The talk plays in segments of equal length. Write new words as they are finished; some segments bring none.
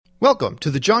Welcome to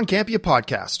the John Campea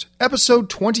Podcast, episode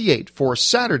 28 for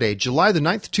Saturday, July the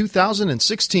 9th,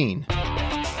 2016.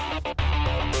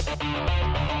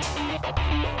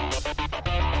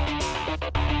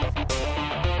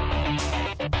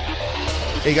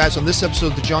 Hey guys, on this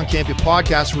episode of the John Campea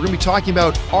Podcast, we're going to be talking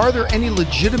about, are there any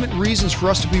legitimate reasons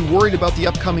for us to be worried about the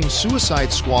upcoming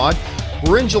Suicide Squad?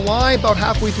 We're in July, about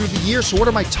halfway through the year, so what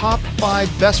are my top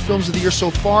 5 best films of the year so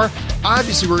far?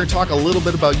 Obviously, we're going to talk a little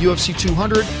bit about UFC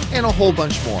 200 and a whole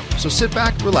bunch more. So sit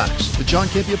back, relax. The John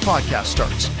Campea Podcast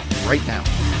starts right now.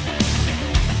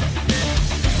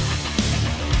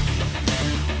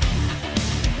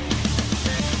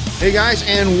 Hey guys,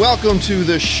 and welcome to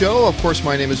the show. Of course,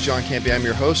 my name is John Campea. I'm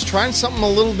your host. Trying something a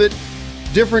little bit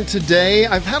different today.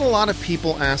 I've had a lot of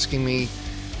people asking me,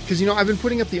 because, I've been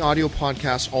putting up the audio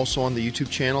podcast also on the YouTube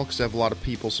channel because I have a lot of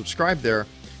people subscribed there.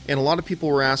 And a lot of people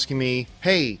were asking me,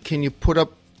 hey, can you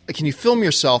film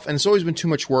yourself? And it's always been too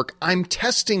much work. I'm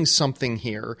testing something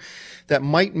here that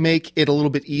might make it a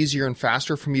little bit easier and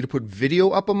faster for me to put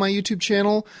video up on my YouTube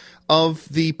channel of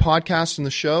the podcast and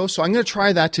the show. So I'm going to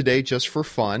try that today just for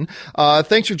fun.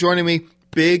 Thanks for joining me.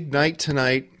 Big night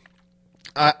tonight.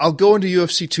 I'll go into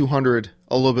UFC 200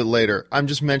 a little bit later. I'm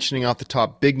just mentioning off the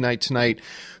top, big night tonight.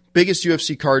 Biggest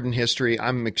UFC card in history.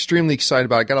 I'm extremely excited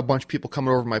about it. I got a bunch of people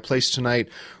coming over to my place tonight.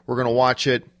 We're going to watch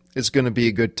it. It's going to be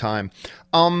a good time.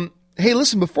 Hey,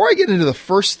 listen, before I get into the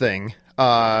first thing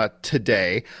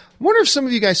today, I wonder if some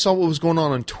of you guys saw what was going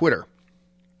on Twitter.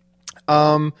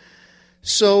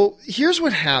 So here's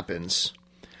what happens.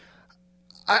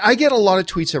 I get a lot of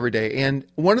tweets every day, and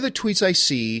one of the tweets I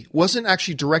see wasn't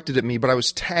actually directed at me, but I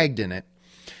was tagged in it.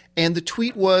 And the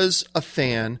tweet was a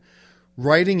fan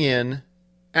writing in,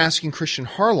 asking Christian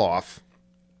Harloff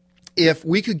if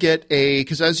we could get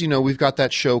because as you know, we've got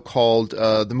that show called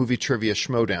the Movie Trivia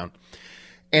Schmodown,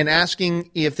 and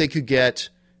asking if they could get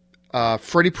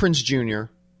Freddie Prinze Jr.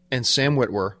 and Sam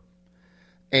Witwer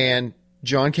and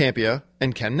John Campea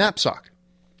and Ken Napzok.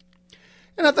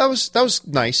 And I thought that was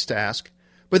nice to ask.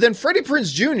 But then Freddie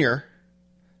Prinze Jr.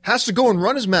 has to go and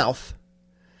run his mouth,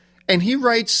 and he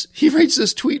writes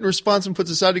this tweet in response and puts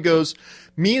this out. He goes,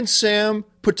 me and Sam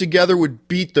put together would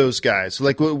beat those guys.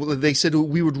 Like they said,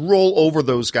 we would roll over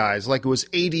those guys like it was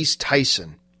 80s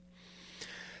Tyson.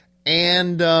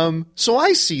 And so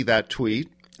I see that tweet.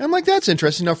 And I'm like, that's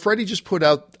interesting. Now, Freddie just put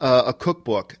out a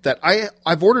cookbook that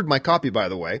I've ordered my copy, by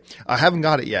the way. I haven't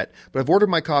got it yet, but I've ordered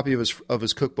my copy of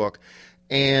his cookbook.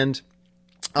 And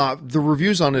the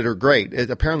reviews on it are great.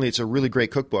 Apparently, it's a really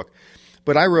great cookbook.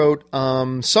 But I wrote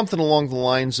something along the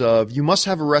lines of, you must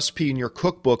have a recipe in your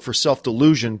cookbook for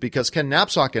self-delusion because Ken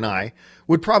Napzok and I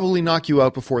would probably knock you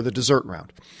out before the dessert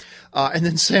round. And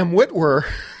then Sam Witwer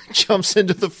jumps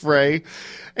into the fray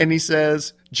and he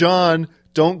says, John,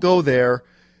 don't go there.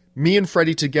 Me and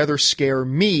Freddie together scare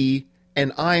me,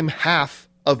 and I'm half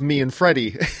of me and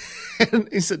Freddie. And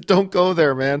he said, don't go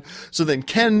there, man. So then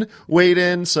Ken weighed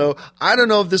in. So I don't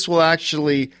know if this will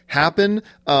actually happen,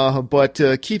 but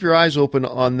keep your eyes open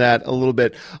on that a little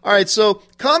bit. All right, so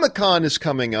Comic-Con is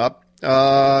coming up.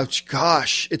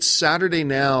 It's Saturday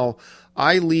now.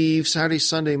 I leave Saturday,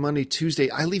 Sunday, Monday, Tuesday.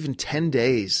 I leave in 10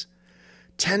 days.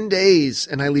 10 days,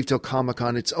 and I leave till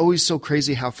Comic-Con. It's always so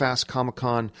crazy how fast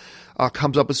Comic-Con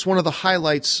comes up. It's one of the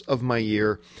highlights of my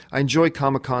year. I enjoy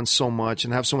Comic-Con so much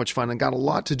and have so much fun. I got a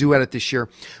lot to do at it this year.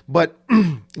 But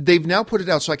they've now put it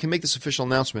out so I can make this official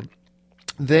announcement.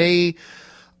 My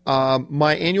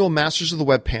annual Masters of the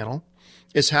Web panel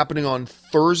is happening on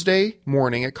Thursday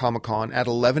morning at Comic-Con at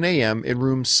 11 a.m. in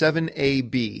room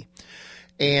 7AB.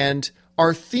 And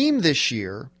our theme this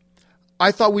year,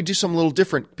 I thought we'd do something a little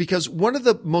different because one of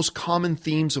the most common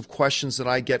themes of questions that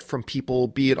I get from people,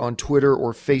 be it on Twitter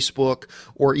or Facebook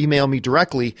or email me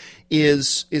directly,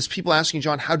 is people asking,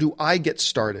 John, how do I get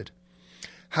started?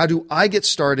 How do I get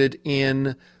started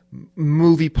in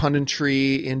movie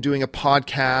punditry, in doing a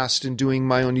podcast, and doing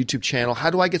my own YouTube channel?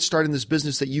 How do I get started in this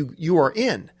business that you are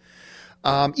in?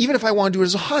 Even if I want to do it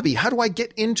as a hobby, how do I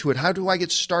get into it? How do I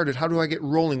get started? How do I get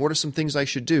rolling? What are some things I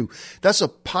should do? That's a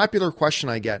popular question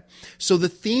I get. So the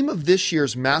theme of this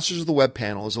year's Masters of the Web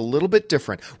panel is a little bit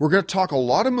different. We're going to talk a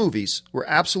lot of movies. We're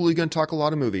absolutely going to talk a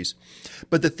lot of movies.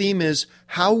 But the theme is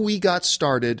how we got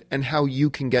started and how you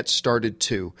can get started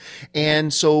too.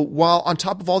 And so while on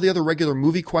top of all the other regular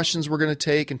movie questions we're going to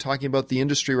take and talking about the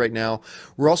industry right now,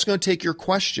 we're also going to take your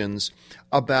questions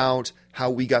about how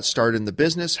we got started in the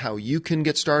business, how you can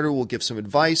get started. We'll give some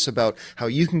advice about how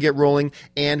you can get rolling,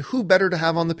 and who better to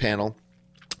have on the panel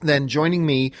than joining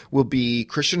me will be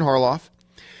Christian Harloff,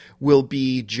 will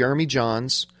be Jeremy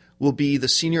Johns, will be the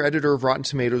senior editor of Rotten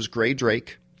Tomatoes, Gray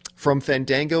Drake, from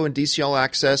Fandango and DC All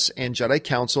Access and Jedi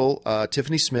Council,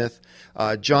 Tiffany Smith,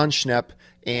 John Schnepp,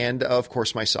 and of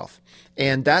course myself.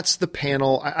 And that's the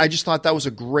panel. I just thought that was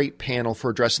a great panel for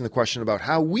addressing the question about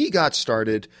how we got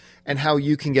started and how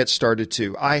you can get started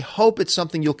too. I hope it's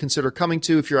something you'll consider coming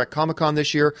to if you're at Comic-Con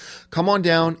this year. Come on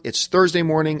down. It's Thursday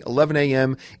morning, 11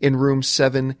 a.m. in room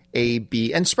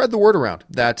 7AB. And spread the word around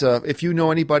that if you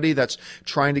know anybody that's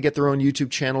trying to get their own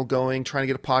YouTube channel going, trying to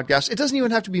get a podcast, it doesn't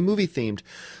even have to be movie themed.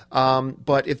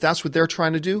 But if that's what they're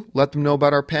trying to do, let them know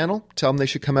about our panel. Tell them they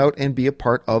should come out and be a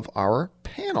part of our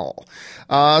panel.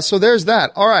 So there's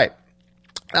that. All right.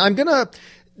 I'm going to,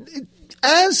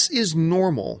 as is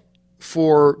normal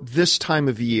for this time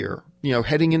of year,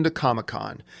 heading into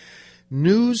Comic-Con,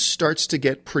 news starts to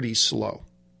get pretty slow.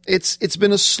 It's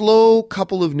been a slow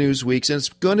couple of news weeks, and it's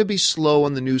going to be slow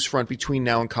on the news front between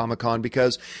now and Comic-Con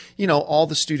because, all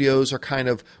the studios are kind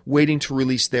of waiting to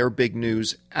release their big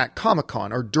news at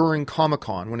Comic-Con or during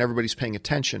Comic-Con when everybody's paying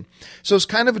attention. So it's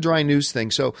kind of a dry news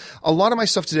thing. So a lot of my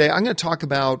stuff today, I'm going to talk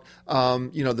about,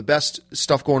 the best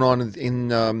stuff going on in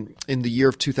the year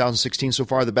of 2016 so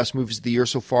far, the best movies of the year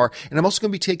so far. And I'm also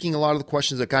going to be taking a lot of the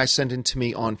questions that guys sent in to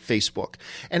me on Facebook.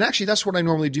 And actually, that's what I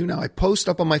normally do now. I post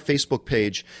up on my Facebook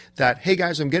page that, hey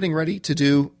guys, I'm getting ready to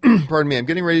do, I'm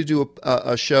getting ready to do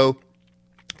a show.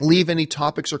 Leave any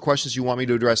topics or questions you want me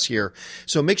to address here.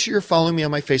 So make sure you're following me on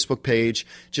my Facebook page,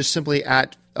 just simply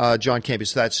at John Campea.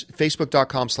 So that's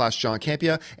facebook.com/John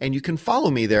Campea. And you can follow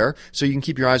me there so you can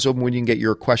keep your eyes open when you can get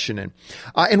your question in.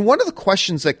 And one of the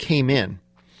questions that came in,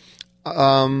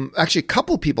 actually a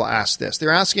couple of people asked this. They're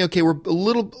asking, okay, we're a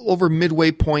little over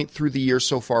midway point through the year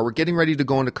so far. We're getting ready to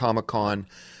go into Comic-Con.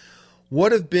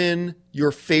 What have been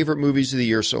your favorite movies of the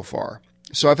year so far?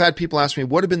 So I've had people ask me,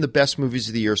 what have been the best movies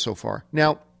of the year so far?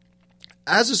 Now,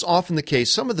 as is often the case,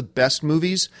 some of the best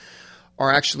movies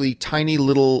are actually tiny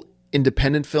little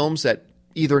independent films that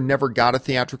either never got a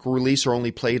theatrical release or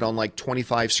only played on like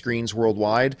 25 screens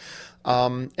worldwide.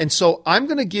 And so I'm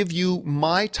going to give you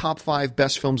my top 5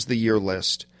 best films of the year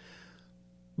list.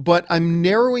 But I'm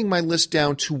narrowing my list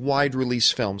down to wide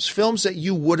release films that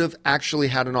you would have actually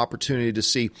had an opportunity to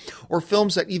see, or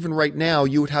films that even right now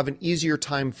you would have an easier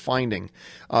time finding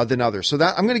than others. So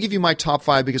that I'm going to give you my top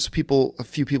 5 because a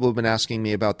few people have been asking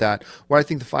me about that, what I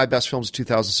think the 5 best films of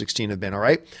 2016 have been, all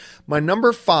right? My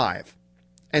number 5,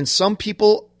 and some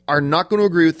people are not going to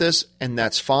agree with this, and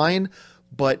that's fine,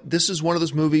 but this is one of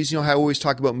those movies, how I always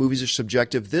talk about movies are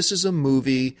subjective. This is a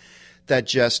movie that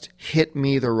just hit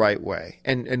me the right way.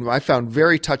 And I found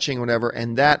very touching whatever,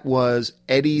 and that was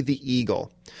Eddie the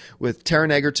Eagle with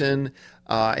Taron Egerton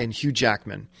and Hugh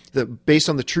Jackman, based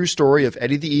on the true story of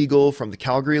Eddie the Eagle from the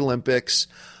Calgary Olympics.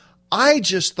 I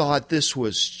just thought this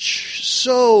was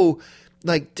so,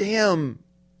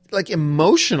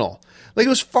 emotional. It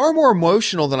was far more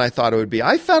emotional than I thought it would be.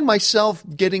 I found myself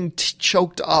getting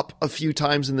choked up a few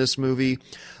times in this movie.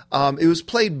 It was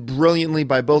played brilliantly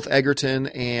by both Egerton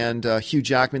and Hugh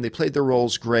Jackman. They played their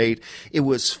roles great. It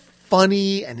was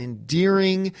funny and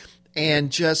endearing,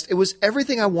 and it was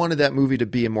everything I wanted that movie to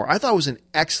be and more. I thought it was an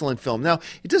excellent film. Now,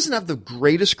 it doesn't have the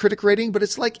greatest critic rating, but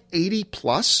it's like 80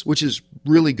 plus, which is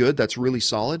really good. That's really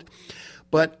solid.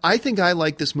 But I think I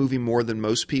like this movie more than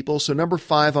most people. So number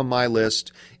 5 on my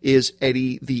list is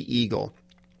Eddie the Eagle.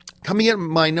 Coming in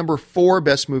my number 4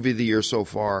 best movie of the year so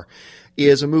far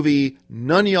is a movie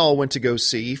none of y'all went to go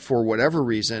see for whatever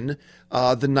reason,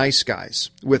 The Nice Guys,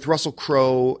 with Russell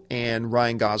Crowe and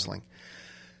Ryan Gosling.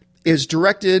 Is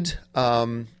directed,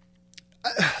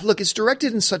 it's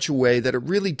directed in such a way that it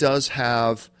really does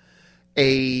have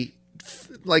it's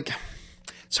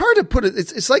hard to put it,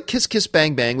 it's like Kiss Kiss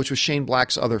Bang Bang, which was Shane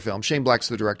Black's other film. Shane Black's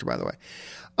the director, by the way.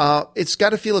 It's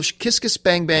got a feel of Kiss Kiss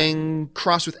Bang Bang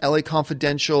crossed with LA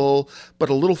Confidential, but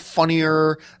a little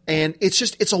funnier. And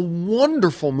it's a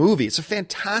wonderful movie. It's a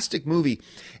fantastic movie.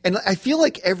 And I feel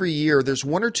like every year there's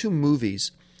 1 or 2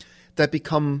 movies that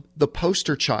become the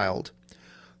poster child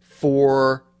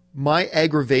for my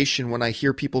aggravation when I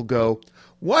hear people go,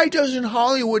 why doesn't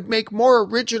Hollywood make more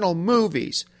original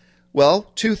movies?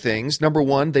 Well, 2 things. Number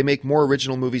 1, they make more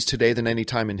original movies today than any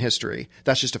time in history.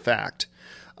 That's just a fact.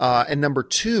 And number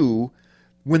 2,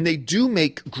 when they do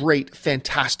make great,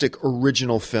 fantastic,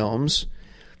 original films,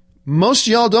 most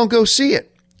of y'all don't go see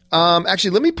it.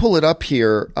 Actually, let me pull it up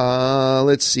here.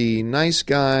 Let's see. Nice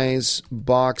Guys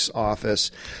box office.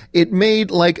 It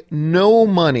made no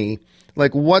money,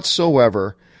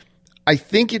 whatsoever. I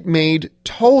think it made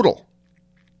total.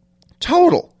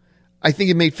 I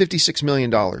think it made $56 million.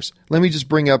 Let me just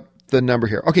bring up the number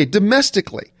here. Okay,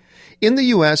 domestically, in the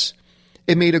U.S.,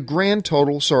 it made a grand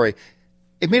total of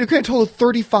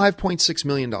 $35.6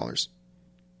 million.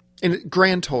 in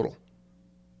grand total.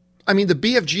 I mean, the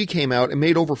BFG came out and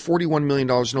made over $41 million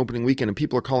in opening weekend, and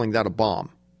people are calling that a bomb.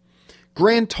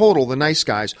 Grand total, The Nice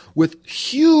Guys, with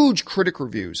huge critic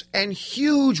reviews and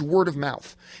huge word of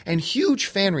mouth and huge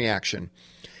fan reaction,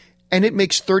 and it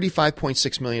makes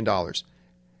 $35.6 million.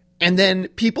 And then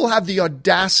people have the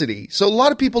audacity. So a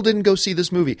lot of people didn't go see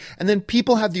this movie. And then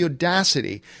people have the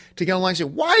audacity to get online and say,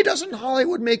 why doesn't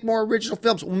Hollywood make more original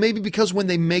films? Well, maybe because when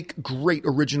they make great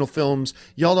original films,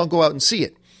 y'all don't go out and see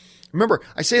it. Remember,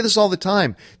 I say this all the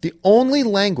time. The only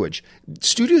language,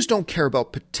 studios don't care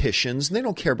about petitions, and they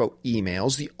don't care about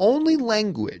emails. The only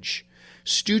language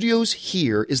studios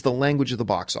hear is the language of the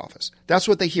box office. That's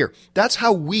what they hear. That's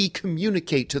how we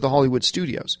communicate to the Hollywood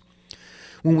studios.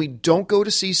 When we don't go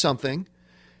to see something,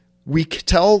 we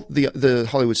tell the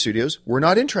Hollywood studios, we're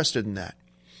not interested in that.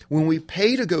 When we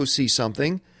pay to go see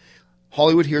something,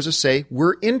 Hollywood hears us say,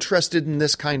 we're interested in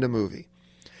this kind of movie.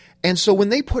 And so when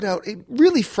they put out, it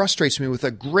really frustrates me with a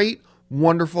great,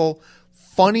 wonderful,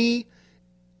 funny,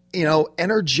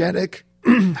 energetic,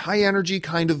 high energy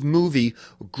kind of movie,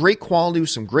 great quality with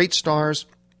some great stars.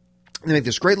 They make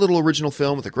this great little original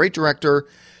film with a great director,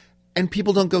 and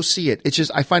people don't go see it. It's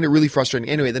just, I find it really frustrating.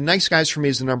 Anyway, The Nice Guys for me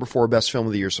is the number 4 best film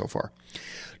of the year so far.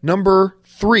 Number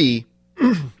 3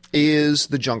 is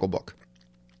The Jungle Book.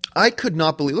 I could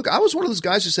not believe, look, I was one of those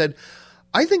guys who said,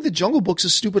 I think The Jungle Book's a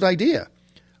stupid idea.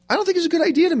 I don't think it's a good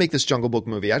idea to make this Jungle Book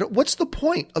movie. What's the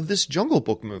point of this Jungle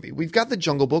Book movie? We've got the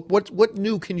Jungle Book. What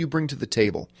new can you bring to the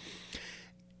table?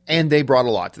 And they brought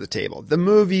a lot to the table. The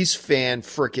movie's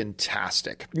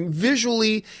fan-frickin-tastic.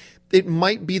 Visually, it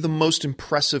might be the most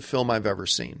impressive film I've ever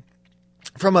seen.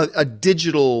 From a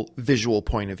digital visual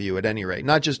point of view, at any rate.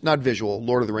 Not visual.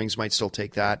 Lord of the Rings might still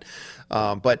take that.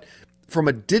 But from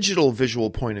a digital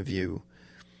visual point of view,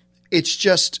 it's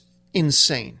just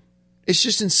insane. It's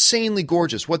just insanely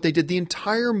gorgeous. What they did, the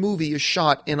entire movie is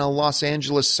shot in a Los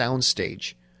Angeles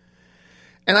soundstage.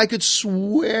 And I could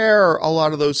swear a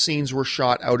lot of those scenes were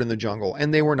shot out in the jungle,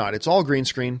 and they were not. It's all green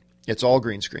screen. It's all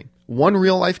green screen. One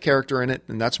real-life character in it,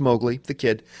 and that's Mowgli, the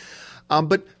kid.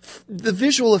 But the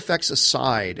visual effects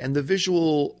aside and the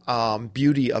visual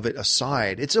beauty of it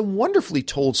aside, it's a wonderfully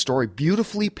told story,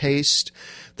 beautifully paced.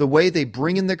 The way they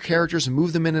bring in their characters and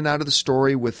move them in and out of the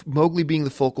story with Mowgli being the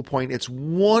focal point, it's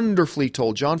wonderfully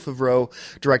told. Jon Favreau,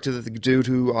 the dude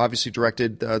who obviously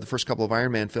directed the first couple of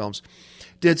Iron Man films,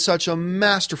 did such a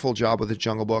masterful job with The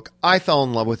Jungle Book. I fell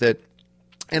in love with it.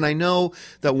 And I know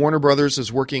that Warner Brothers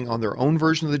is working on their own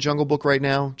version of The Jungle Book right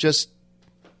now. Just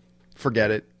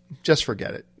forget it. Just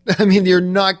forget it. I mean, you're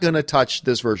not going to touch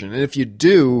this version. And if you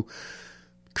do,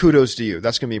 kudos to you.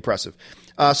 That's going to be impressive.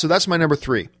 So that's my number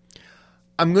 3.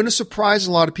 I'm going to surprise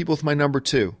a lot of people with my number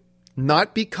 2.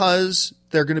 Not because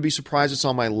they're going to be surprised it's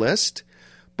on my list,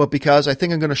 but because I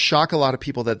think I'm going to shock a lot of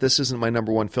people that this isn't my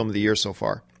number 1 film of the year so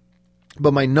far.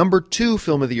 But my number 2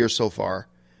 film of the year so far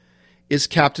is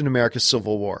Captain America: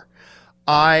 Civil War.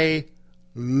 I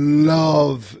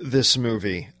love this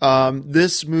movie.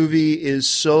 This movie is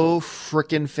so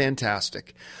frickin'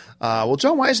 fantastic. Well,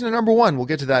 John, why isn't it number 1? We'll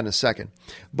get to that in a second.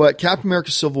 But Captain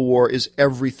America: Civil War is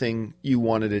everything you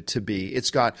wanted it to be. It's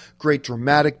got great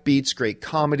dramatic beats, great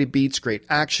comedy beats, great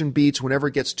action beats. Whenever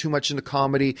it gets too much into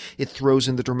comedy, it throws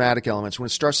in the dramatic elements.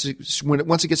 Once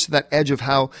it gets to that edge of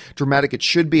how dramatic it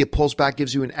should be, it pulls back,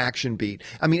 gives you an action beat.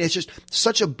 I mean, it's just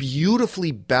such a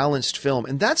beautifully balanced film.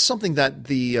 And that's something that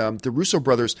the Russo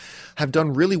brothers have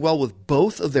done really well with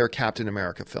both of their Captain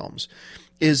America films,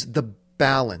 is the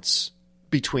balance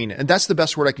between it. And that's the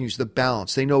best word I can use, the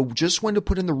balance. They know just when to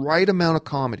put in the right amount of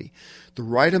comedy, the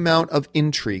right amount of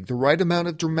intrigue, the right amount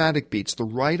of dramatic beats, the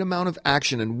right amount of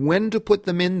action, and when to put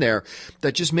them in there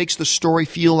that just makes the story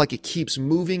feel like it keeps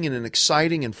moving in an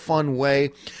exciting and fun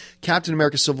way. Captain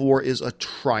America: Civil War is a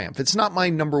triumph. It's not my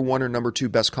number 1 or number 2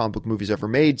 best comic book movies ever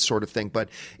made sort of thing, but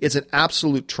it's an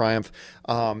absolute triumph.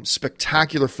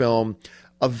 Spectacular film.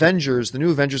 Avengers, the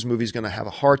new Avengers movie is going to have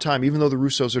a hard time, even though the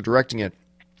Russos are directing it.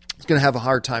 It's going to have a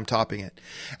hard time topping it.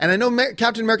 And I know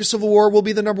Captain America: Civil War will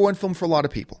be the number 1 film for a lot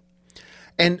of people.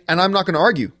 And I'm not going to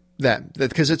argue that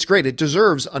because it's great. It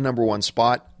deserves a number 1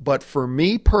 spot. But for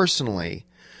me personally,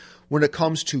 when it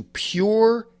comes to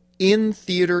pure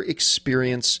in-theater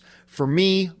experience, for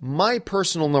me, my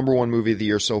personal number 1 movie of the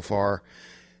year so far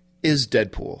is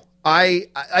Deadpool. I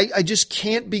just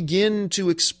can't begin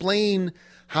to explain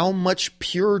how much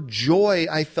pure joy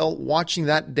I felt watching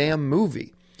that damn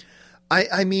movie.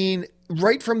 I mean,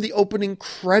 right from the opening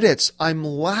credits, I'm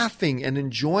laughing and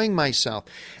enjoying myself.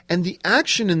 And the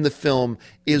action in the film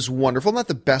is wonderful. Not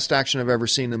the best action I've ever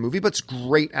seen in a movie, but it's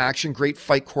great action, great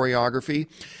fight choreography.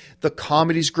 The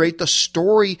comedy's great. The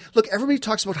story, look, everybody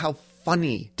talks about how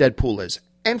funny Deadpool is.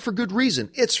 And for good reason.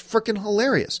 It's freaking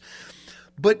hilarious.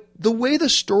 But the way the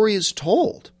story is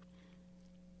told,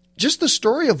 just the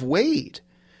story of Wade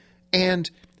and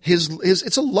his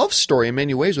it's a love story in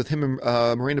many ways with him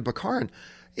and Miranda Baccarin.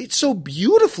 It's so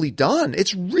beautifully done.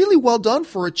 It's really well done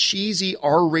for a cheesy,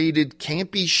 R-rated,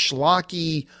 campy,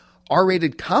 schlocky,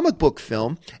 R-rated comic book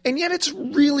film, and yet it's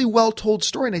really well-told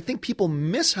story, and I think people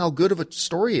miss how good of a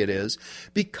story it is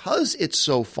because it's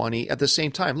so funny at the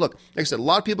same time. Look, like I said, a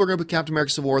lot of people are going to put Captain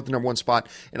America Civil War at the number one spot,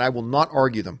 and I will not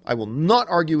argue them. I will not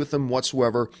argue with them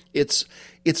whatsoever. It's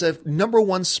a number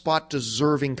one spot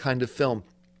deserving kind of film.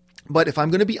 But if I'm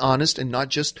going to be honest and not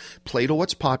just play to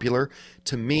what's popular,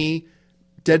 to me,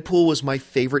 Deadpool was my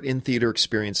favorite in-theater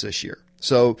experience this year.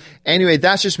 So anyway,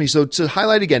 that's just me. So to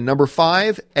highlight again, number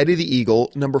 5, Eddie the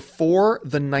Eagle. Number 4,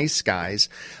 The Nice Guys.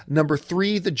 Number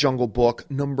 3, The Jungle Book.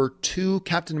 Number 2,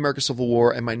 Captain America Civil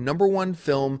War. And my number 1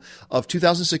 film of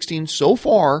 2016 so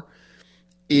far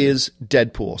is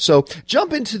Deadpool. So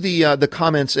jump into the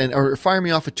comments or fire me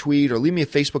off a tweet or leave me a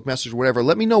Facebook message or whatever.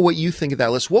 Let me know what you think of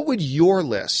that list. What would your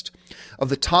list of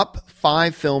the top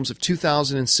 5 films of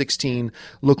 2016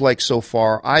 look like so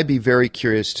far? I'd be very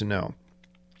curious to know.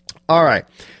 All right,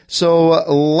 so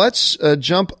let's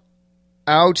jump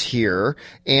out here,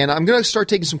 and I'm going to start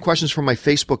taking some questions from my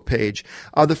Facebook page.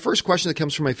 The first question that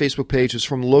comes from my Facebook page is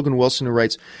from Logan Wilson, who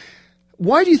writes,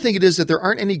 why do you think it is that there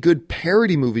aren't any good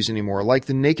parody movies anymore, like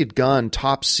The Naked Gun,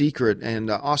 Top Secret,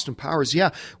 and Austin Powers?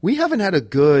 Yeah, we haven't had a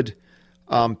good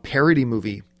parody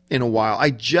movie in a while.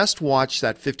 I just watched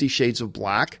that 50 Shades of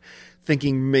Black,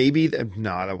 thinking maybe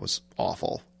that was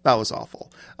awful. That was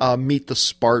awful. Meet the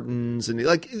Spartans, and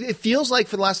it feels like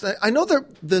for the last. I know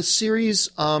the series,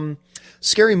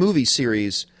 Scary Movie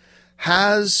series,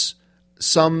 has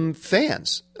some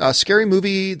fans. Scary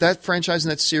Movie, that franchise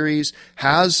and that series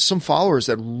has some followers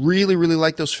that really, really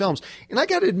like those films. And I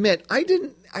got to admit, I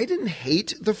didn't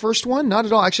hate the first one, not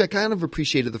at all. Actually, I kind of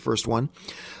appreciated the first one,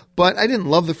 but I didn't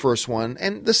love the first one,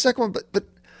 and the second one. But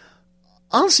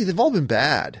honestly, they've all been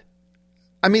bad.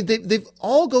 I mean, they've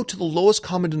all go to the lowest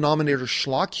common denominator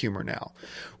schlock humor now.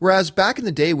 Whereas back in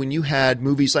the day when you had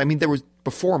movies, I mean, there was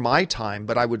before my time,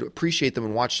 but I would appreciate them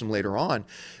and watch them later on.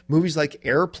 Movies like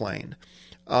Airplane,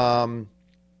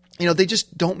 they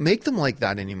just don't make them like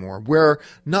that anymore, where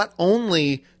not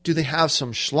only do they have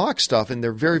some schlock stuff and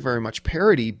they're very, very much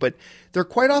parody, but they're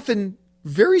quite often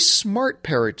very smart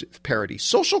parody,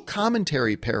 social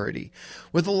commentary parody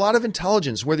with a lot of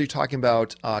intelligence, whether you're talking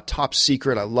about Top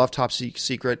Secret. I love Top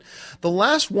Secret. The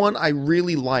last one I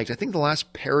really liked, I think the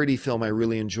last parody film I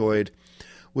really enjoyed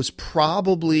was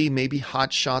probably maybe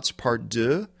Hot Shots Part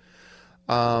 2.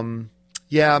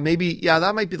 That might be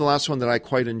the last one that I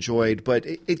quite enjoyed, but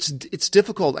it's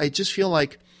difficult. I just feel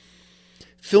like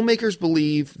filmmakers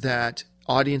believe that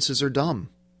audiences are dumb.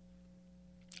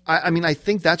 I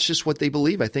think that's just what they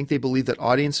believe. I think they believe that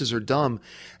audiences are dumb,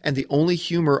 and the only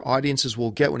humor audiences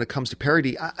will get when it comes to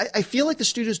parody. I feel like the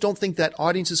studios don't think that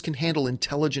audiences can handle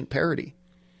intelligent parody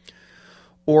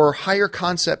or higher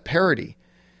concept parody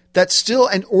that still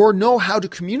or know how to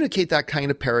communicate that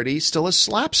kind of parody still as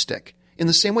slapstick. In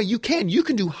the same way you can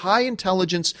do high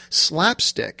intelligence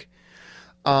slapstick.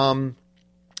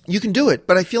 You can do it,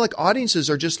 but I feel like audiences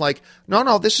are just like,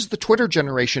 no, this is the Twitter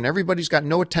generation. Everybody's got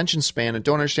no attention span and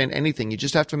don't understand anything. You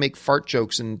just have to make fart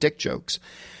jokes and dick jokes.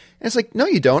 And it's like, no,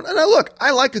 you don't. And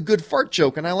I like a good fart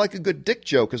joke and I like a good dick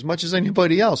joke as much as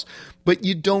anybody else, but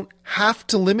you don't have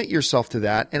to limit yourself to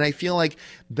that. And I feel like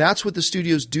that's what the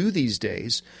studios do these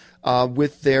days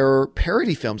with their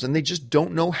parody films, and they just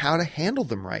don't know how to handle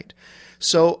them right.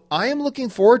 So I am looking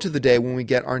forward to the day when we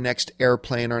get our next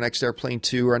Airplane, our next Airplane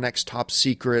 2, our next Top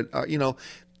Secret,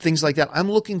 things like that.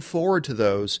 I'm looking forward to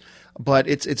those, but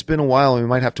it's been a while and we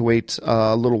might have to wait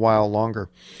a little while longer.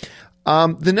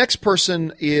 The next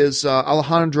person is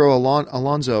Alejandro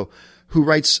Alonso, who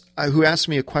writes, who asked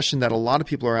me a question that a lot of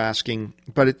people are asking,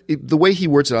 but the way he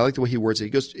words it, I like the way he words it. He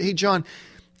goes, hey, John,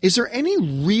 is there any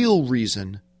real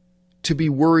reason to be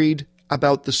worried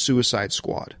about the Suicide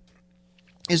Squad?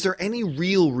 Is there any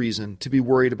real reason to be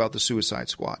worried about the Suicide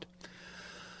Squad?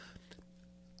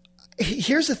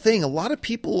 Here's the thing. A lot of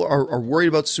people are worried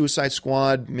about Suicide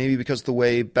Squad, maybe because of the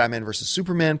way Batman versus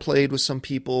Superman played with some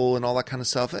people and all that kind of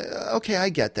stuff. Okay, I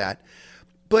get that.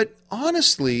 But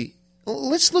honestly,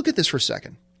 let's look at this for a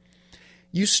second.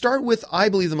 You start with, I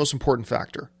believe, the most important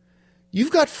factor.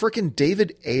 You've got frickin'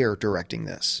 David Ayer directing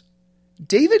this.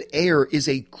 David Ayer is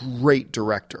a great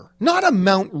director. Not a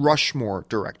Mount Rushmore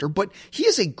director, but he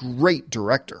is a great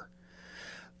director.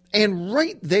 And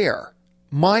right there,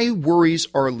 my worries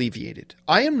are alleviated.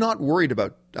 I am not worried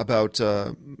about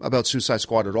Suicide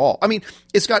Squad at all. I mean,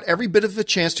 it's got every bit of a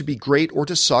chance to be great or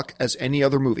to suck as any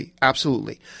other movie.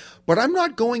 Absolutely. But I'm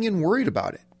not going in worried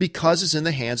about it because it's in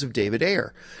the hands of David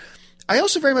Ayer. I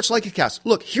also very much like the cast.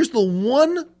 Look, here's the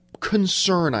one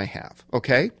concern I have,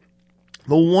 okay?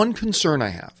 The one concern I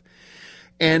have.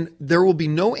 And there will be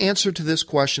no answer to this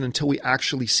question until we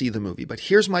actually see the movie. But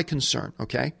here's my concern,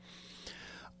 okay?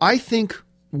 I think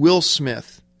Will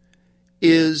Smith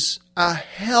is a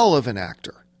hell of an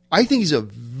actor. I think he's a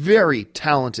very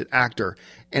talented actor.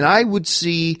 And I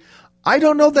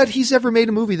don't know that he's ever made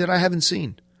a movie that I haven't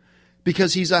seen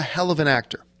because he's a hell of an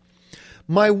actor.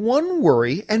 My one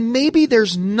worry, and maybe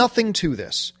there's nothing to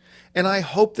this, and I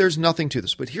hope there's nothing to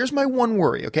this, but here's my one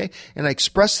worry, okay? And I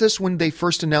expressed this when they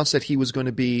first announced that he was going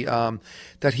to be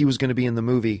in the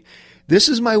movie. This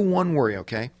is my one worry,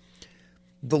 okay?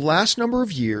 The last number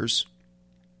of years,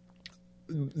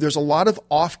 there's a lot of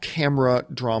off-camera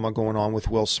drama going on with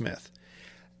Will Smith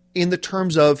in the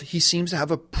terms of he seems to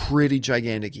have a pretty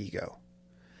gigantic ego.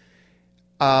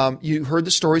 You heard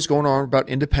the stories going on about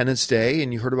Independence Day,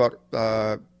 and you heard about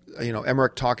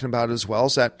Emmerich talking about it as well,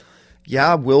 is that,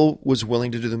 yeah, Will was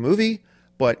willing to do the movie,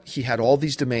 but he had all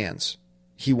these demands.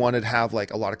 He wanted to have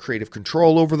like a lot of creative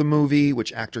control over the movie,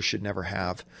 which actors should never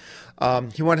have.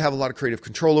 He wanted to have a lot of creative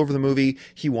control over the movie.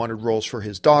 He wanted roles for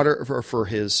his daughter, for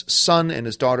his son and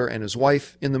his daughter and his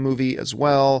wife in the movie as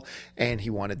well. And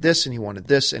he wanted this and he wanted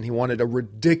this and he wanted a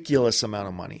ridiculous amount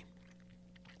of money.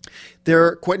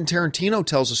 Quentin Tarantino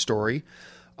tells a story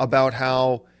about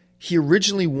how he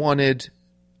originally wanted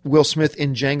Will Smith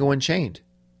in Django Unchained.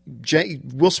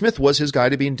 Will Smith was his guy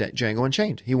to be in Django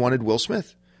Unchained. He wanted Will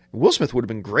Smith. Will Smith would have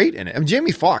been great in it. I mean,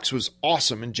 Jamie Foxx was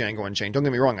awesome in Django Unchained. Don't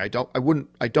get me wrong. I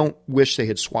don't wish they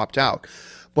had swapped out,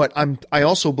 but I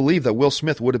also believe that Will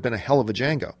Smith would have been a hell of a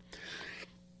Django.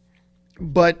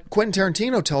 But Quentin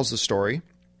Tarantino tells the story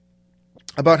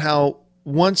about how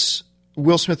once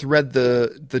Will Smith read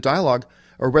the dialogue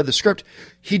or read the script,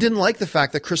 he didn't like the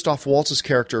fact that Christoph Waltz's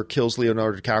character kills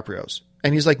Leonardo DiCaprio's.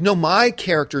 And he's like, no, my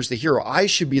character's the hero. I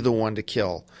should be the one to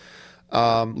kill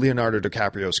Leonardo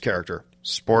DiCaprio's character.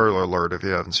 Spoiler alert if you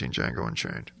haven't seen Django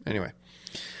Unchained. Anyway.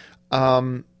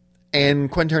 And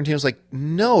Quentin Tarantino's like,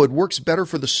 no, it works better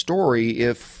for the story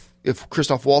if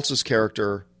Christoph Waltz's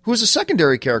character, who is a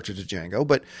secondary character to Django,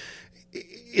 but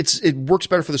it works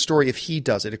better for the story if he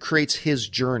does it. It creates his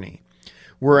journey.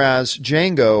 Whereas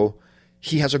Django,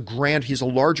 he's a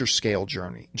larger scale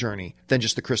journey than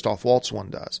just the Christoph Waltz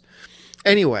one does.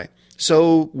 Anyway,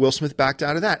 so Will Smith backed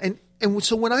out of that. And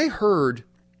so when I heard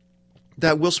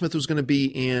that Will Smith was going to be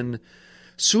in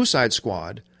Suicide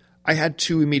Squad, I had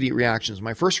two immediate reactions.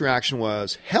 My first reaction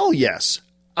was, hell yes,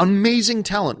 amazing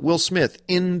talent, Will Smith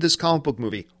in this comic book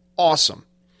movie. Awesome.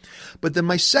 But then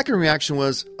my second reaction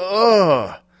was,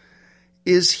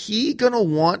 is he going to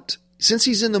want, since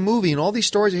he's in the movie and all these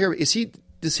stories are here,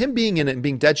 is him being in it and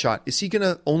being Deadshot, is he going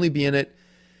to only be in it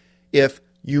if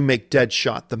you make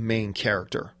Deadshot the main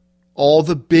character? All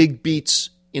the big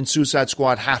beats in Suicide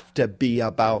Squad have to be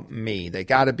about me. They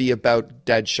got to be about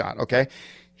Deadshot, okay?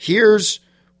 Here's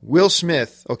Will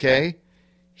Smith, okay?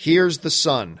 Here's the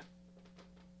son.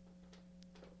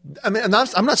 I mean,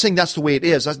 I'm not saying that's the way it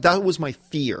is. That was my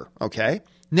fear, okay?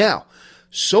 Now,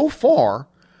 so far,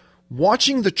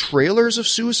 watching the trailers of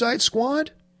Suicide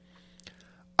Squad,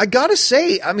 I got to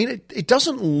say, I mean, it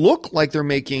doesn't look like they're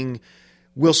making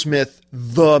Will Smith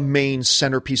the main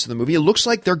centerpiece of the movie. It looks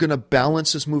like they're going to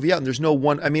balance this movie out. And there's no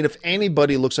one, I mean, if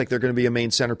anybody looks like they're going to be a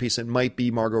main centerpiece, it might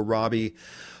be Margot Robbie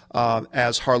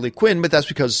as Harley Quinn, but that's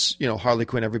because, Harley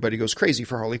Quinn, everybody goes crazy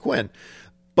for Harley Quinn.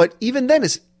 But even then,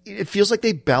 it feels like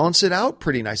they balance it out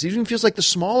pretty nice. It even feels like the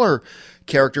smaller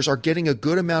characters are getting a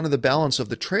good amount of the balance of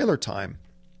the trailer time.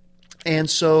 And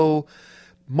so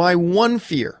my one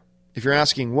fear, if you're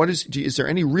asking, is there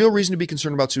any real reason to be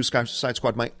concerned about Suicide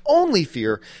Squad? My only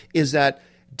fear is that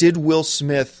did Will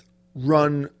Smith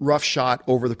run roughshod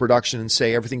over the production and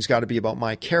say everything's got to be about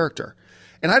my character?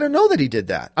 And I don't know that he did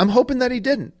that. I'm hoping that he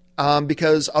didn't.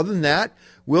 Because other than that,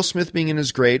 Will Smith being in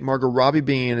is great. Margot Robbie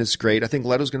being in is great. I think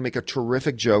Leto's going to make a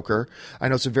terrific Joker. I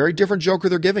know it's a very different Joker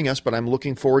they're giving us, but I'm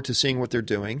looking forward to seeing what they're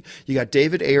doing. You got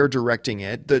David Ayer directing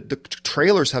it. The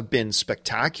trailers have been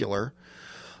spectacular.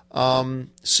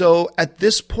 So at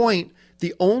this point,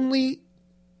 the only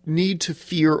need to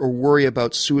fear or worry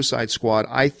about Suicide Squad,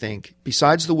 I think,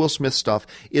 besides the Will Smith stuff,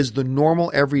 is the normal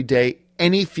everyday,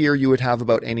 any fear you would have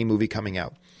about any movie coming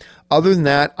out. Other than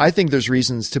that, I think there's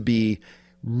reasons to be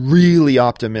really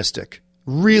optimistic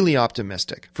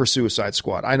for Suicide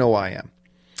Squad. I know I am.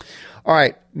 All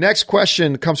right. Next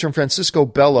question comes from Francisco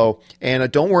Bello.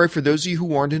 And don't worry, for those of you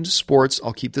who aren't into sports,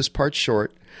 I'll keep this part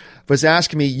short. Was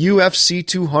asking me UFC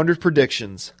 200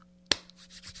 predictions.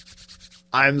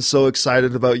 I'm so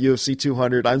excited about UFC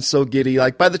 200. I'm so giddy.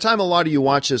 Like, by the time a lot of you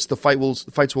watch this, the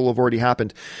fights will have already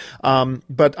happened.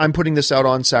 But I'm putting this out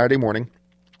on Saturday morning.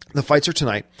 The fights are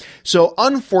tonight. So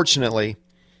unfortunately,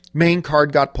 main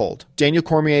card got pulled. Daniel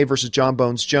Cormier versus John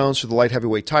Bones Jones for the light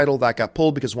heavyweight title. That got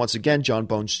pulled because, once again, John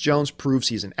Bones Jones proves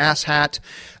he's an asshat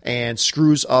and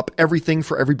screws up everything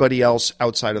for everybody else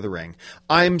outside of the ring.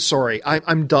 I'm sorry.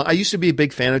 I'm done. I used to be a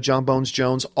big fan of John Bones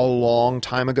Jones a long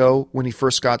time ago when he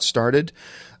first got started.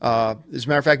 As a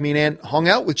matter of fact, me and Ann hung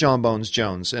out with John Bones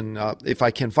Jones. And if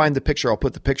I can find the picture, I'll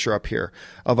put the picture up here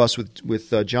of us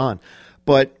with John.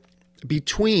 But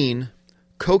between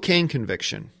cocaine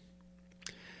conviction,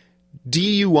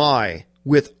 DUI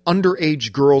with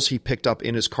underage girls he picked up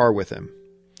in his car with him,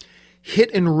 hit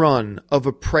and run of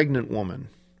a pregnant woman,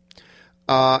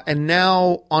 and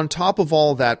now on top of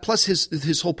all that, plus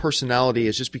his whole personality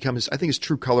has just become I think his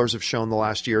true colors have shown the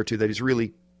last year or two that he's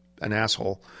really an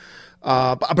asshole.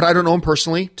 But I don't know him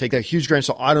personally. Take that huge grain of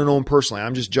salt. I don't know him personally.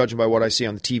 I'm just judging by what I see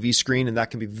on the TV screen, and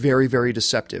that can be very, very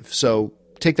deceptive. So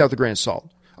take that with a grain of salt.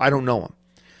 I don't know him.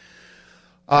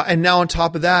 And now on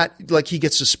top of that, like, he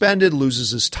gets suspended,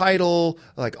 loses his title,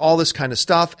 like all this kind of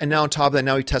stuff. And now on top of that,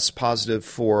 now he tests positive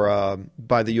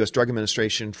by the U.S. Drug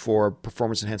Administration for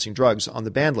performance-enhancing drugs on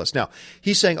the banned list. Now,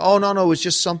 he's saying, oh, no, it was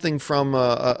just something from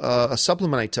a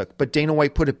supplement I took. But Dana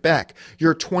White put it back.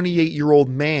 You're a 28-year-old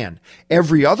man.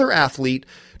 Every other athlete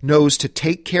knows to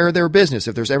take care of their business.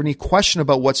 If there's ever any question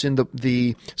about what's in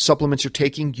the supplements you're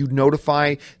taking, you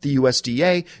notify the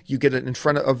USDA. You get it in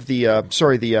front of the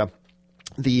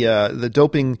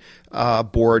doping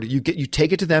board. You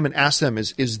take it to them and ask them,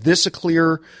 is this a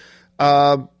clear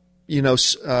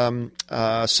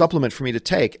supplement for me to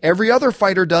take? Every other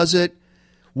fighter does it.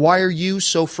 Why are you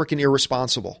so freaking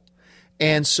irresponsible?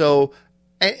 And so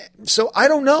I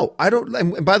don't know.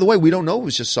 And by the way, we don't know it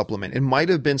was just supplement. It might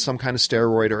have been some kind of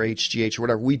steroid or HGH or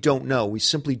whatever. We don't know. We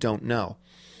simply don't know.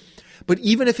 But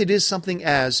even if it is something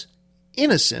as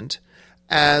innocent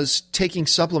as taking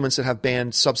supplements that have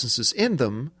banned substances in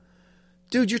them,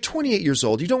 dude, you're 28 years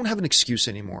old. You don't have an excuse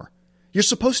anymore. You're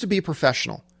supposed to be a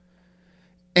professional.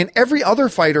 And every other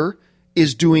fighter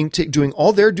is doing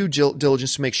all their due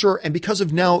diligence to make sure. And because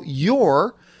of now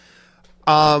your,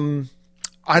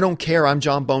 I don't care, I'm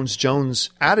John Bones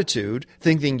Jones attitude,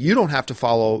 thinking you don't have to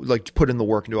follow, like, put in the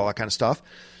work and do all that kind of stuff,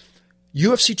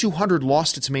 UFC 200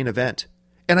 lost its main event.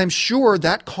 And I'm sure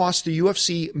that cost the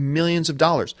UFC millions of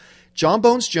dollars. John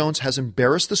Bones Jones has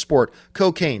embarrassed the sport.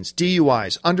 Cocaines,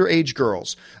 DUIs, underage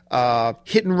girls,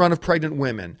 hit and run of pregnant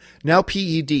women, now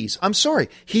PEDs. I'm sorry.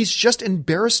 He's just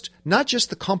embarrassed not just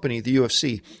the company, the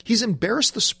UFC. He's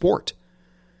embarrassed the sport.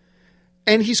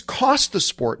 And he's cost the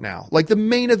sport now. Like the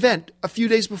main event a few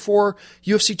days before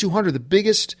UFC 200, the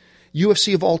biggest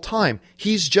UFC of all time.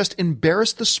 He's just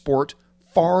embarrassed the sport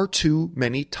far too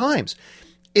many times.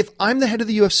 If I'm the head of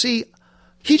the UFC,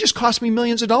 he just cost me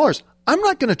millions of dollars. I'm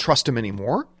not going to trust him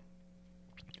anymore.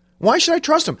 Why should I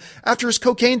trust him? After his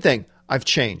cocaine thing, I've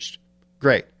changed.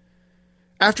 Great.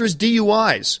 After his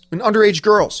DUIs and underage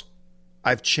girls,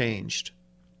 I've changed.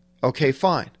 Okay,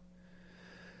 fine.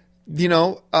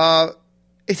 Then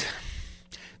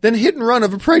hit and run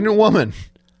of a pregnant woman.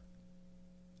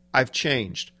 I've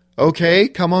changed. Okay,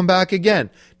 come on back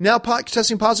again. Now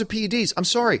testing positive PEDs. I'm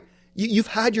sorry. You've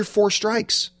had your 4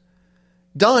 strikes.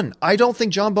 Done. I don't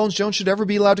think John Bones Jones should ever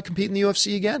be allowed to compete in the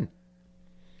UFC again.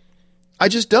 I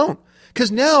just don't.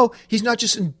 Because now he's not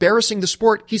just embarrassing the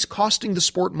sport, he's costing the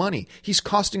sport money. He's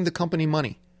costing the company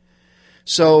money.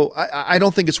 So I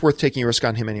don't think it's worth taking a risk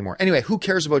on him anymore. Anyway, who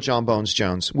cares about John Bones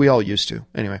Jones? We all used to.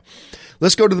 Anyway,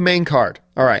 let's go to the main card.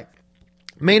 All right.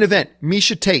 Main event,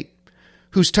 Miesha Tate,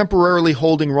 who's temporarily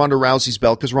holding Ronda Rousey's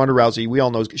belt, because Ronda Rousey, we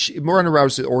all know, Ronda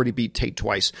Rousey already beat Tate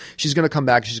twice. She's going to come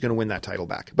back. She's going to win that title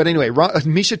back. But anyway,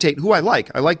 Miesha Tate, who I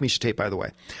like Miesha Tate, by the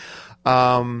way,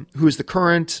 who is the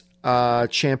current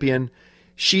champion.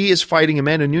 She is fighting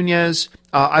Amanda Nunes.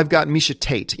 I've got Miesha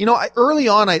Tate. Early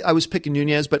on, I was picking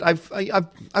Nunes, but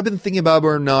I've been thinking about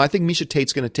her. No, I think Miesha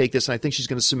Tate's going to take this, and I think she's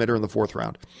going to submit her in the 4th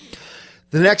round.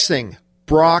 The next thing,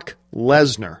 Brock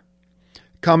Lesnar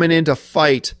coming in to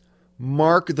fight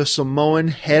Mark the Samoan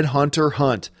Headhunter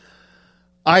Hunt.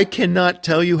 I cannot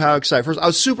tell you how excited. First, I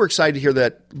was super excited to hear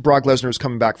that Brock Lesnar is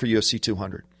coming back for UFC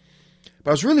 200. But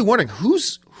I was really wondering, who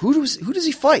does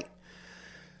he fight?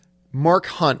 Mark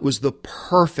Hunt was the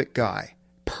perfect guy,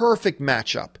 perfect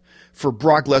matchup for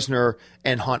Brock Lesnar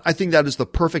and Hunt. I think that is the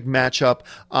perfect matchup.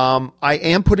 I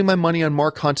am putting my money on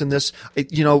Mark Hunt in this.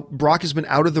 Brock has been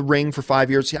out of the ring for 5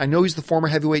 years. I know he's the former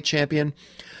heavyweight champion,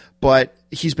 but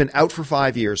he's been out for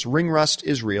 5 years. Ring rust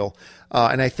is real.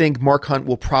 And I think Mark Hunt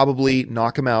will probably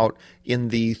knock him out in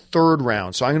the third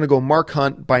round. So I'm going to go Mark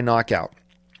Hunt by knockout.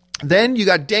 Then you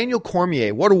got Daniel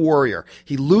Cormier. What a warrior.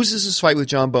 He loses his fight with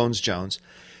John Bones Jones,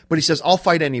 but he says, I'll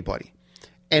fight anybody.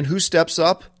 And who steps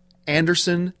up?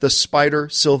 Anderson the Spider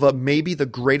Silva, maybe the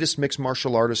greatest mixed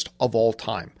martial artist of all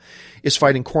time, is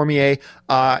fighting Cormier.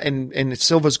 And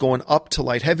Silva's going up to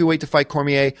light heavyweight to fight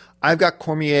Cormier. I've got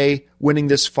Cormier winning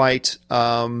this fight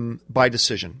by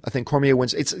decision. I think Cormier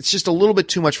wins. It's just a little bit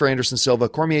too much for Anderson Silva.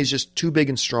 Cormier is just too big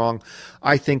and strong.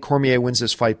 I think Cormier wins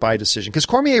this fight by decision. Because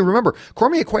Cormier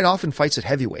quite often fights at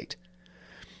heavyweight.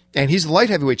 And he's the light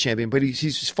heavyweight champion, but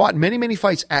he's fought many, many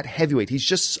fights at heavyweight. He's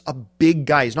just a big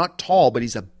guy. He's not tall, but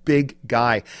he's a big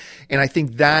guy. And I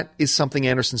think that is something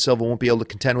Anderson Silva won't be able to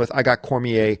contend with. I got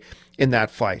Cormier in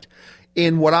that fight.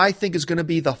 In what I think is going to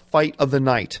be the fight of the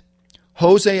night,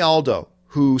 Jose Aldo,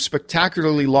 who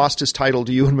spectacularly lost his title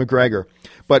to Ewan McGregor,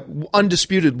 but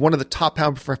undisputed one of the top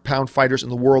pound-for-pound fighters in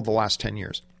the world the last 10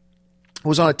 years,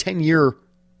 was on a 10-year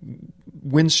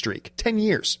win streak. 10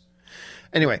 years.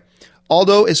 Anyway,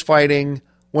 Aldo is fighting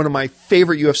one of my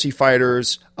favorite UFC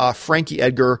fighters, Frankie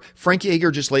Edgar. Frankie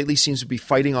Edgar just lately seems to be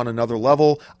fighting on another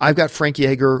level. I've got Frankie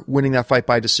Edgar winning that fight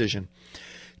by decision.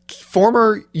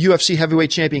 Former UFC heavyweight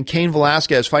champion Cain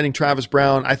Velasquez fighting Travis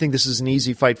Brown. I think this is an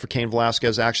easy fight for Cain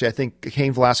Velasquez. Actually, I think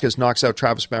Cain Velasquez knocks out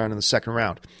Travis Brown in the second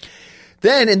round.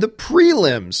 Then in the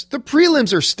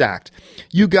prelims are stacked.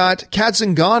 You got Kat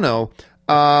Zingano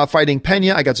fighting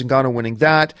Pena. I got Zingano winning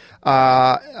that.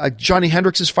 Johnny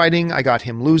Hendricks is fighting. I got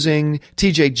him losing.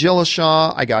 TJ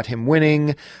Dillashaw, I got him winning.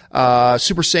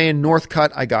 Super Saiyan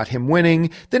Northcutt, I got him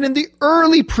winning. Then in the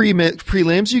early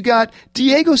prelims, you got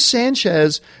Diego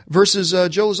Sanchez versus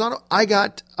Joe Lozano. I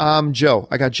got Joe.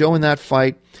 I got Joe in that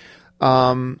fight.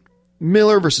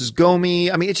 Miller versus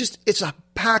Gomi. I mean, it's a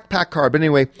packed card. But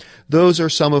anyway, those are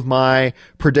some of my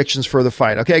predictions for the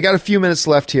fight. Okay, I got a few minutes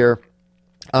left here.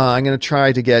 I'm going to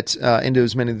try to get into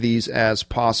as many of these as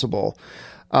possible.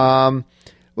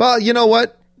 Well, you know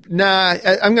what? Nah,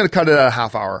 I'm going to cut it at a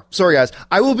half hour. Sorry, guys.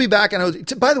 I will be back.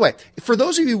 By the way, for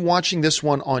those of you watching this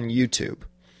one on YouTube,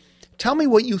 tell me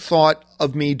what you thought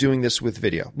of me doing this with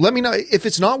video. Let me know. If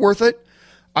it's not worth it,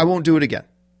 I won't do it again.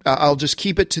 I'll just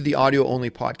keep it to the audio-only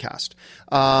podcast.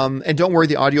 And don't worry,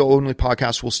 the audio-only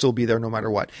podcast will still be there no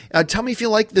matter what. Tell me if you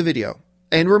like the video.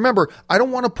 And remember, I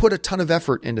don't want to put a ton of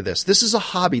effort into this. This is a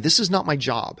hobby. This is not my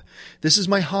job. This is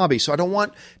my hobby. So I don't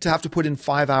want to have to put in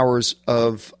 5 hours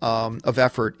of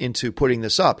effort into putting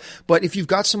this up. But if you've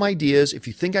got some ideas, if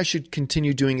you think I should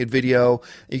continue doing a video,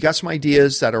 you got some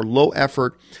ideas that are low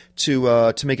effort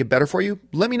to make it better for you,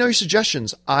 let me know your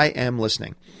suggestions. I am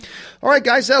listening. All right,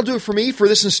 guys, that'll do it for me for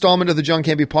this installment of the John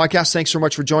Campea podcast. Thanks so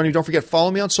much for joining. Don't forget,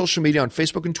 follow me on social media on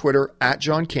Facebook and Twitter at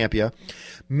John Campea.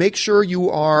 Make sure you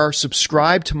are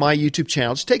subscribed to my YouTube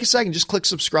channel. Just take a second, just click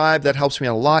subscribe. That helps me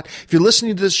out a lot. If you're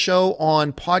listening to this show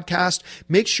on podcast,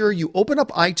 make sure you open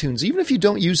up iTunes, even if you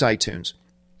don't use iTunes.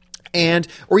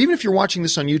 Or even if you're watching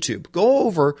this on YouTube, go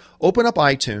over, open up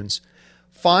iTunes,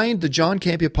 find the John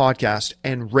Campea podcast,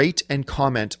 and rate and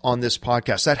comment on this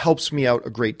podcast. That helps me out a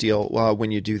great deal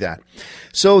when you do that.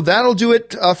 So that'll do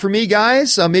it for me,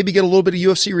 guys. Maybe get a little bit of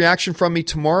UFC reaction from me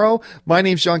tomorrow. My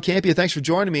name's John Campea. Thanks for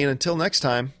joining me, and until next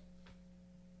time,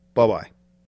 bye-bye.